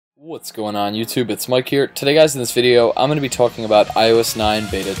What's going on YouTube? It's Mike here. Today guys, in this video I'm going to be talking about iOS 9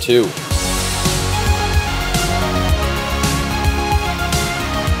 Beta 2.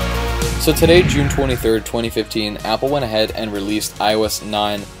 So today, June 23rd, 2015, Apple went ahead and released iOS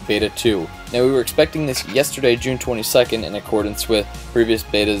 9 Beta 2. Now we were expecting this yesterday, June 22nd, in accordance with previous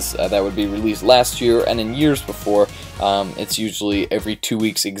betas that would be released last year and in years before. It's usually every 2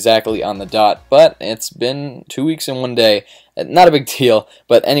 weeks exactly on the dot, but it's been 2 weeks in 1 day. Not a big deal,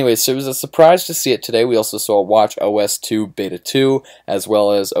 but anyways, so it was a surprise to see it today. We also saw watchOS 2 Beta 2, as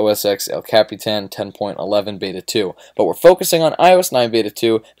well as OS X El Capitan 10.11 Beta 2. But we're focusing on iOS 9 Beta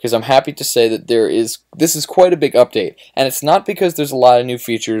 2 because I'm happy to say that this is quite a big update. And it's not because there's a lot of new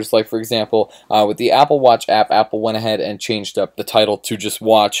features, like for example, with the Apple Watch app, Apple went ahead and changed up the title to just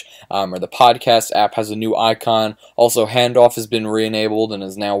Watch, or the podcast app has a new icon. Also, Handoff has been re-enabled and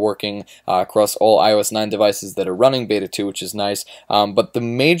is now working across all iOS 9 devices that are running Beta 2, which is nice. But the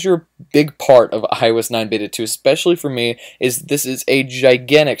major big part of iOS 9 Beta 2, especially for me, is this is a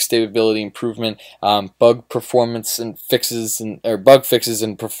gigantic stability improvement. Bug performance and fixes bug fixes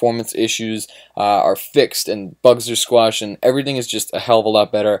and performance issues are fixed, and bugs are squashed, and everything is just a hell of a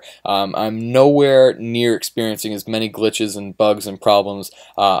lot better. I'm nowhere near experiencing as many glitches and bugs and problems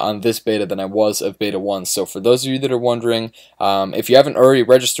on this beta than I was of Beta 1. So for those of you that are wondering, if you haven't already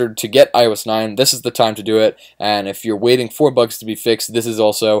registered to get iOS 9, this is the time to do it. And if you're waiting for bugs to be fixed, this is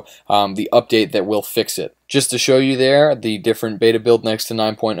also the update that will fix it. Just to show you there, the different beta build next to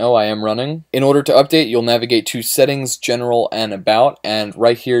 9.0 I am running. In order to update, you'll navigate to Settings, General, and About, and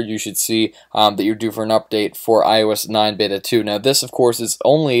right here you should see that you're due for an update for iOS 9 Beta 2. Now this, of course, is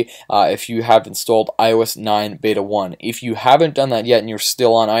only if you have installed iOS 9 Beta 1. If you haven't done that yet and you're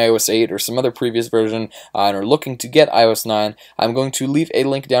still on iOS 8 or some other previous version and are looking to get iOS 9, I'm going to leave a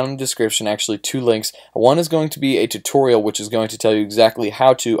link down in the description, actually 2 links. One is going to be a tutorial which is going to tell you exactly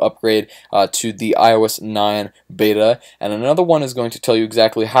how to upgrade to the iOS 9 beta, and another one is going to tell you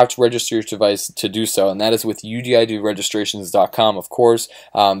exactly how to register your device to do so, and that is with UDIDregistrations.com, of course.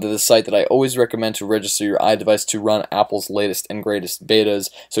 They're the site that I always recommend to register your iDevice to run Apple's latest and greatest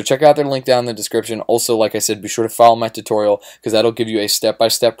betas. So check out their link down in the description. Also, like I said, be sure to follow my tutorial because that'll give you a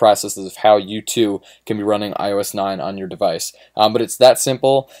step-by-step process of how you too can be running iOS 9 on your device. But it's that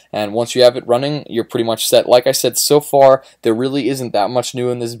simple, and once you have it running, you're pretty much set. Like I said, so far there really isn't that much new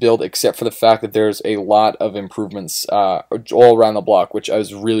in this build except for the fact that there's a lot of improvements all around the block, which I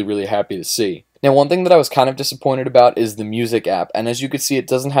was really happy to see. Now, one thing that I was kind of disappointed about is the Music app, and as you can see, it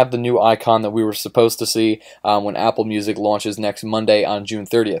doesn't have the new icon that we were supposed to see when Apple Music launches next Monday on June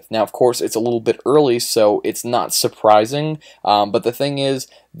 30th. Now, of course, it's a little bit early, so it's not surprising, but the thing is,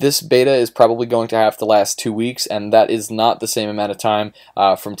 this beta is probably going to have to last 2 weeks, and that is not the same amount of time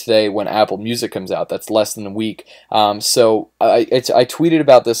from today when Apple Music comes out. That's less than a week. So I tweeted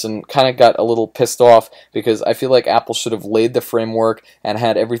about this and kind of got a little pissed off because I feel like Apple should have laid the framework and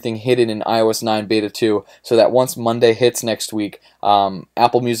had everything hidden in iOS 9 Beta 2 so that once Monday hits next week,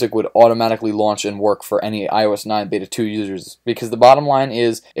 Apple Music would automatically launch and work for any iOS 9 Beta 2 users. Because the bottom line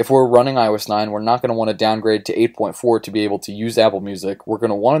is, if we're running iOS 9, we're not going to want to downgrade to 8.4 to be able to use Apple Music. We're going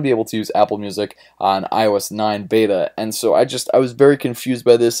to want to be able to use Apple Music on iOS 9 Beta. And so I was very confused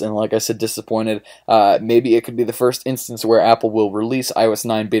by this, and like I said, disappointed. Maybe it could be the first instance where Apple will release iOS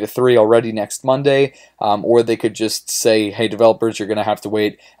 9 Beta 3 already next Monday, or they could just say, hey developers, you're going to have to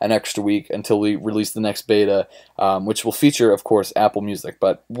wait an extra week until we release the next beta, which will feature, of course, Apple Music,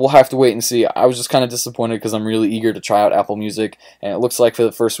 but we'll have to wait and see. I was just kind of disappointed because I'm really eager to try out Apple Music, and it looks like for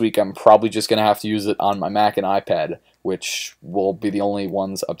the first week I'm probably just going to have to use it on my Mac and iPad, which will be the only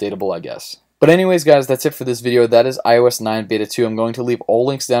ones updatable, I guess. But anyways, guys, that's it for this video. That is iOS 9 Beta 2. I'm going to leave all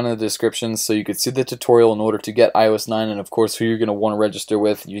links down in the description so you could see the tutorial in order to get iOS 9, and of course who you're going to want to register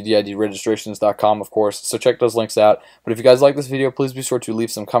with, UDIDregistrations.com, of course. So check those links out. But if you guys like this video, please be sure to leave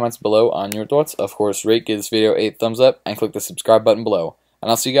some comments below on your thoughts. Of course, rate, give this video a thumbs up, and click the subscribe button below.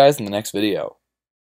 And I'll see you guys in the next video.